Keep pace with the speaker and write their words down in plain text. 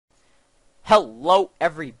Hello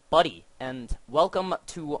everybody, and welcome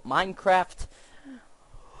to Minecraft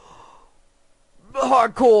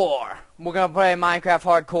Hardcore! We're gonna play Minecraft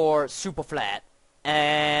Hardcore Superflat.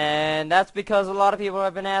 And that's because a lot of people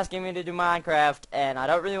have been asking me to do Minecraft, and I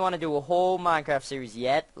don't really want to do a whole Minecraft series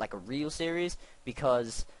yet, like a real series,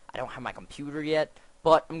 because I don't have my computer yet.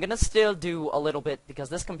 But I'm gonna still do a little bit, because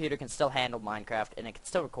this computer can still handle Minecraft, and it can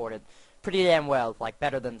still record it pretty damn well, like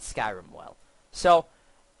better than Skyrim well. So,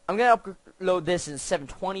 I'm gonna upload this in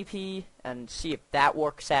 720p, and see if that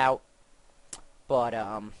works out. But,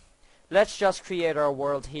 let's just create our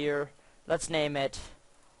world here. Let's name it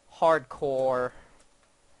Hardcore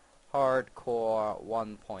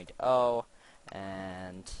 1.0,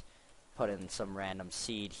 and put in some random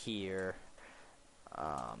seed here.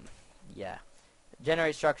 Yeah.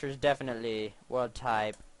 Generate structures, definitely. World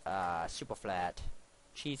type, Superflat.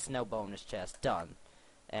 Cheats, no bonus chest, done.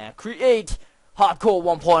 And create Hardcore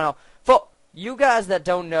 1.0. For you guys that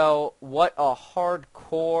don't know what a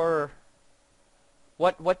hardcore,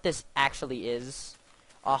 what this actually is,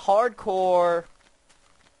 a hardcore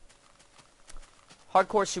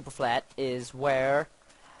Superflat is where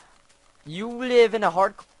you live in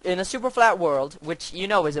a super flat world, which you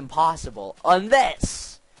know is impossible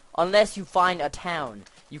unless you find a town.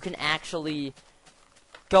 You can actually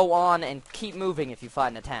go on and keep moving if you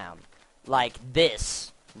find a town, like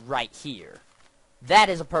this right here. That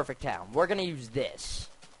is a perfect town. We're gonna use this.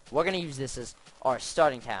 We're gonna use this as our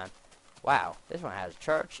starting town. Wow, this one has a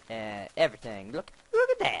church and everything. Look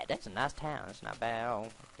at that. That's a nice town. That's not bad at all.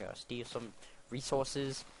 I'm gonna steal some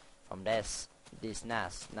resources from this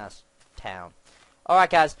nice town.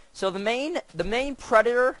 Alright guys, so the main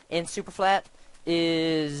predator in Superflat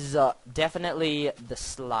is definitely the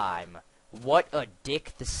slime. What a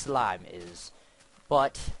dick the slime is.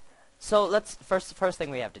 But so let's first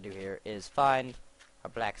thing we have to do here is find a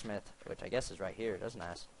blacksmith, which I guess is right here. That's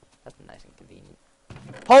nice. That's nice and convenient.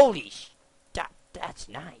 Holy that's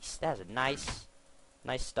nice. That's a nice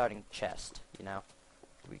starting chest, you know.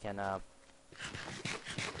 We can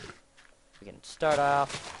start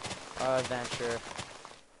off our adventure,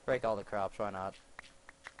 break all the crops, why not?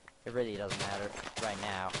 It really doesn't matter right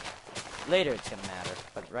now. Later it's gonna matter,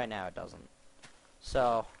 but right now it doesn't.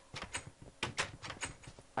 So,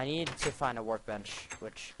 I need to find a workbench,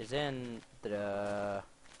 which is in the...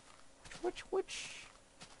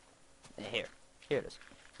 Here it is.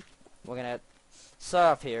 We're gonna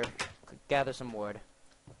start off here, gather some wood.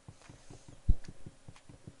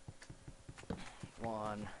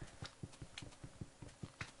 1,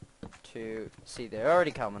 2, see, they're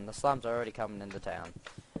already coming. The slums are already coming into town.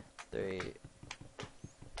 3,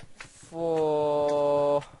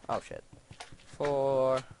 4, oh shit,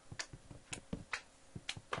 4,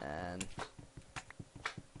 and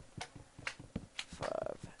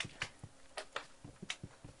 5.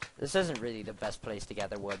 This isn't really the best place to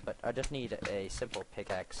gather wood, but I just need a simple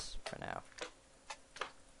pickaxe for now.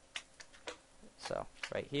 So,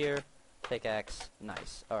 right here, pickaxe,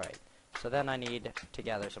 nice. Alright, so then I need to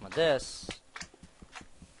gather some of this,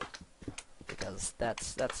 because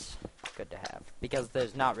that's good to have, because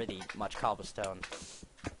there's not really much cobblestone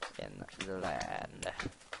in the land.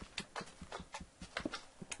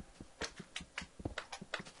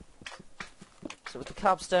 So with the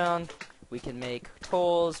cobblestone, we can make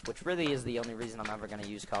tools, which really is the only reason I'm ever going to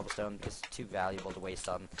use cobblestone, because it's too valuable to waste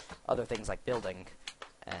on other things like building.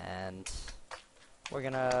 And we're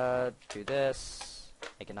going to do this,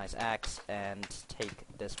 make a nice axe, and take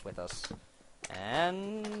this with us.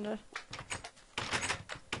 And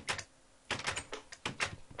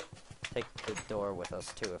take the door with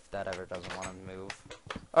us too, if that ever doesn't want to move.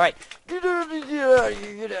 Alright, get out of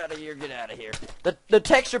here. The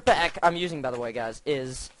texture pack I'm using, by the way, guys,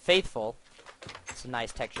 is Faithful. It's a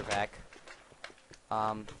nice texture pack.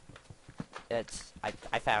 I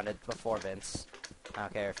found it before Vince. I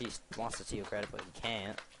don't care if he wants to steal credit, but he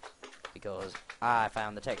can't, because I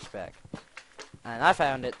found the texture pack. And I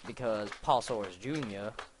found it because Paul Soares Jr.,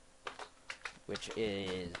 which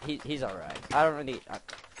is, he's alright. I don't really,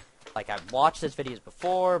 I've watched his videos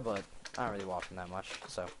before, but I don't really watch them that much,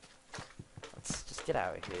 so let's just get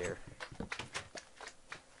out of here.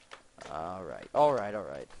 Alright.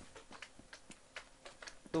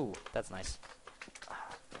 Ooh, that's nice.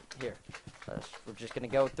 Here. We're just gonna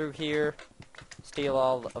go through here, steal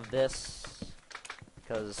all of this,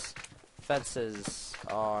 because fences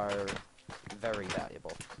are very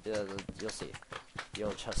valuable. You'll see.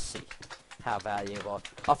 You'll just see how valuable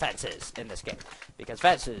a fence is in this game. Because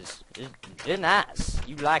fences, they're nice.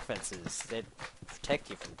 You like fences. They protect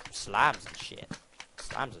you from slimes and shit.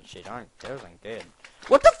 Slimes and shit aren't good.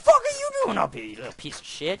 What the fuck are you doing up here, you little piece of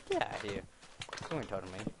shit? Get out of here. You ain't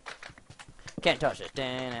touching me. Can't touch it.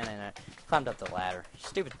 Climbed up the ladder.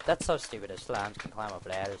 Stupid. That's so stupid. As slimes can climb up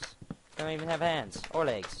ladders. Don't even have hands or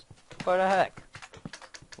legs. What the heck?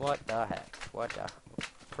 What the heck? What the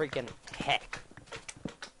freaking heck?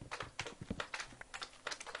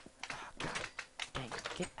 Oh, God dang it.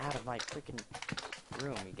 Get out of my freaking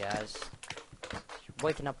room, you guys. You're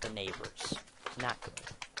waking up the neighbors. Not good.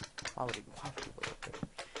 Why would you wake up the neighbors?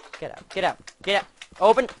 Get out. Get out. Get out.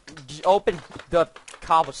 Open the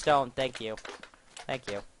cobblestone. Thank you. Thank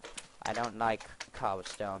you. I don't like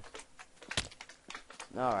cobblestone.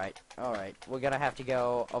 Alright. We're gonna have to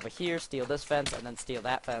go over here, steal this fence, and then steal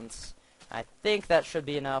that fence. I think that should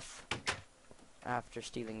be enough after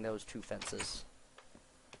stealing those 2 fences.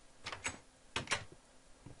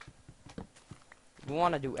 We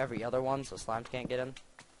want to do every other one so slimes can't get in.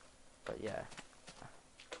 But yeah.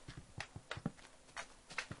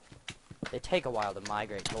 They take a while to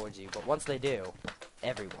migrate towards you, but once they do,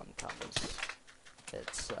 everyone comes.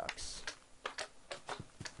 It sucks.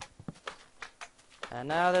 And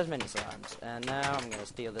now there's mini slimes. And now I'm gonna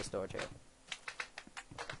steal this door too.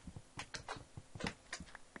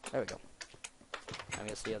 There we go. I'm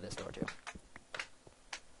gonna steal this door too.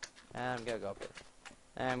 And I'm gonna go up here.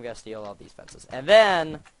 And I'm gonna steal all these fences. And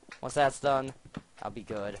then, once that's done, I'll be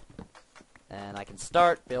good. And I can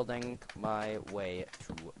start building my way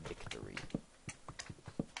to victory.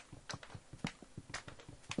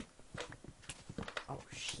 Oh,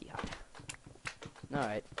 shit.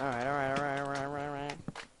 Alright.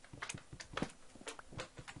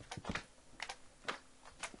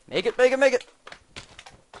 Make it!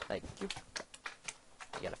 Thank you.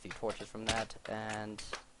 I got a few torches from that, and...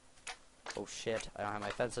 oh shit, I don't have my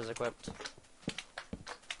fences equipped.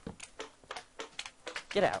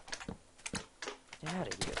 Get out. Get out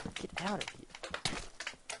of here. Get out of here.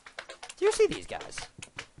 Do you see these guys?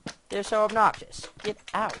 They're so obnoxious. Get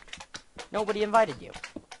out. Nobody invited you.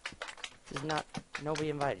 This is not... nobody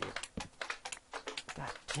invited you.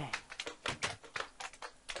 God dang.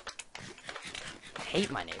 I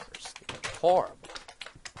hate my neighbors. They're horrible.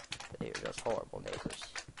 They're just horrible neighbors.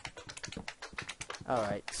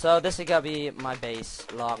 Alright, so this is gonna be my base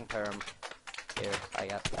long term. Here, I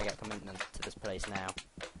got commitment to this place now.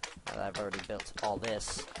 I've already built all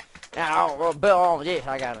this. Now we'll build all this.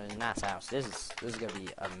 I got a nice house. This is gonna be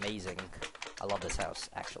amazing. I love this house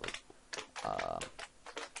actually.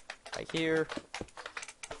 Right here,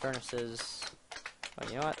 furnaces. Oh,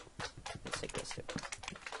 you know what? Let's take this too.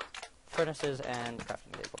 Furnaces and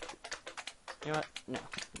crafting table. You know what? No.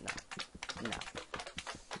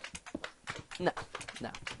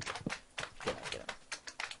 Get out.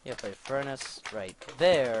 You have a furnace right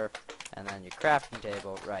there, and then your crafting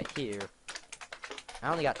table right here. I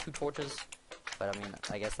only got 2 torches, but I mean,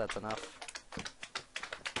 I guess that's enough.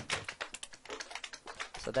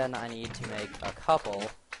 So then I need to make a couple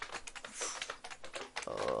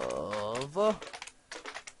of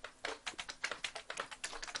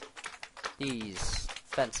these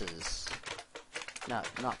fences. No,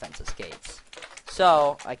 not fences, gates.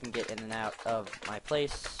 So I can get in and out of my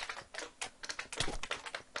place.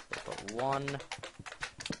 Put 1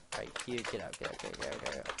 right here. Get out.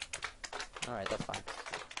 Alright, that's fine.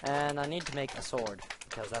 And I need to make a sword,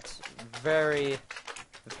 because that's very,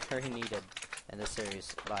 very needed in this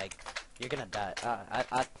series. Like, you're gonna die.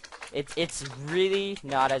 It's really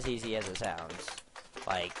not as easy as it sounds.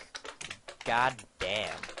 Like, god damn.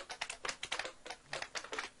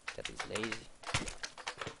 Got these lazy,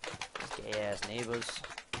 gay ass neighbors.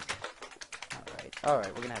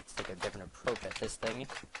 Alright, we're gonna have to take a different approach at this thing.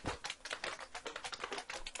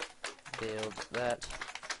 Build that.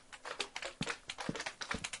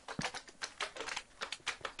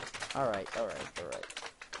 Alright.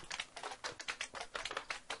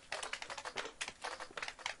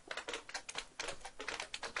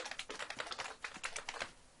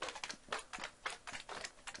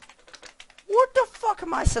 What the fuck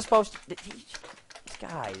am I supposed to... these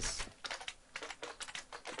guys...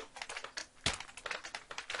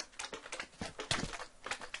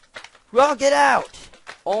 well, get out!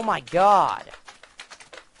 Oh my god!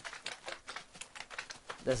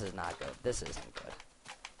 This is not good. This isn't good.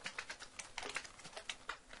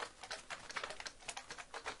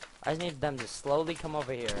 I just need them to slowly come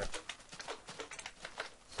over here.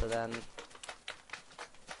 So then...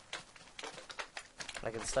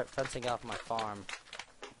 I can start fencing off my farm.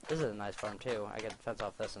 This is a nice farm too. I could fence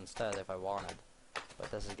off this instead if I wanted.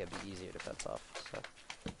 But this is gonna be easier to fence off. So,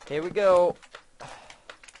 here we go!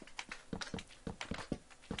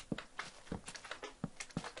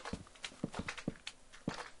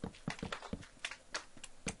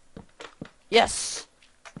 Yes!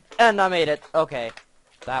 And I made it. Okay.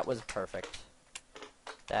 That was perfect.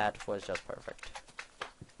 That was just perfect.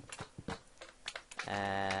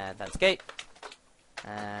 And that's gate.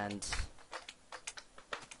 And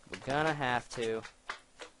we're gonna have to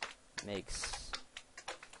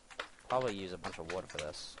probably use a bunch of wood for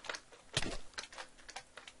this.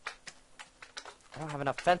 I don't have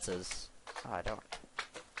enough fences. Oh, I don't.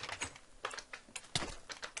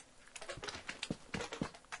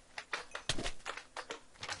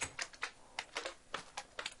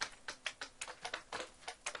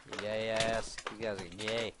 Yes, you guys are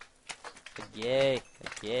gay. They're gay.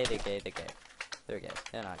 They're gay. They're gay.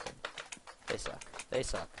 They're not good. They suck. They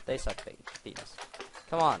suck. They suck penis.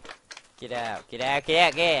 Come on. Get out. Get out. Get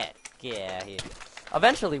out. Get out. Get out here.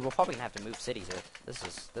 Eventually, we're probably gonna have to move cities here. This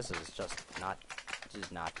is just not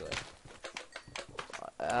good.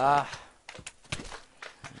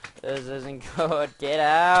 This isn't good. Get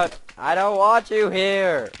out. I don't want you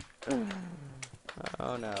here.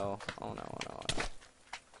 Oh no. Oh no. Oh no.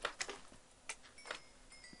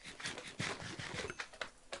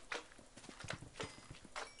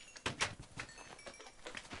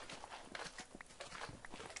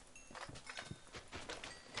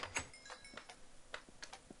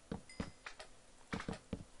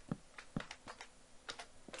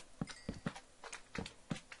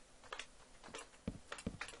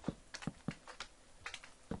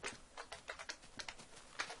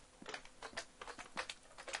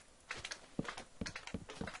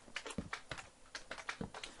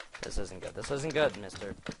 This isn't good. This isn't good,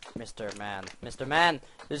 Mr. Man. Mr. Man!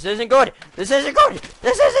 This isn't good! This isn't good!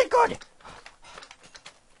 This isn't good!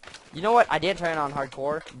 You know what? I did turn on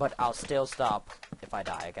hardcore, but I'll still stop if I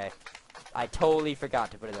die, okay? I totally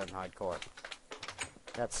forgot to put it on hardcore.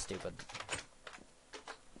 That's stupid.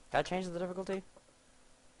 Can I change the difficulty?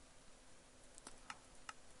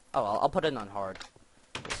 Oh, well, I'll put it on hard.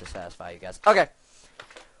 Just to satisfy you guys. Okay.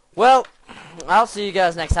 Well, I'll see you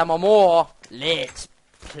guys next time on more Let's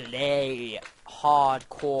Play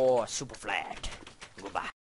Hardcore Superflat. Goodbye.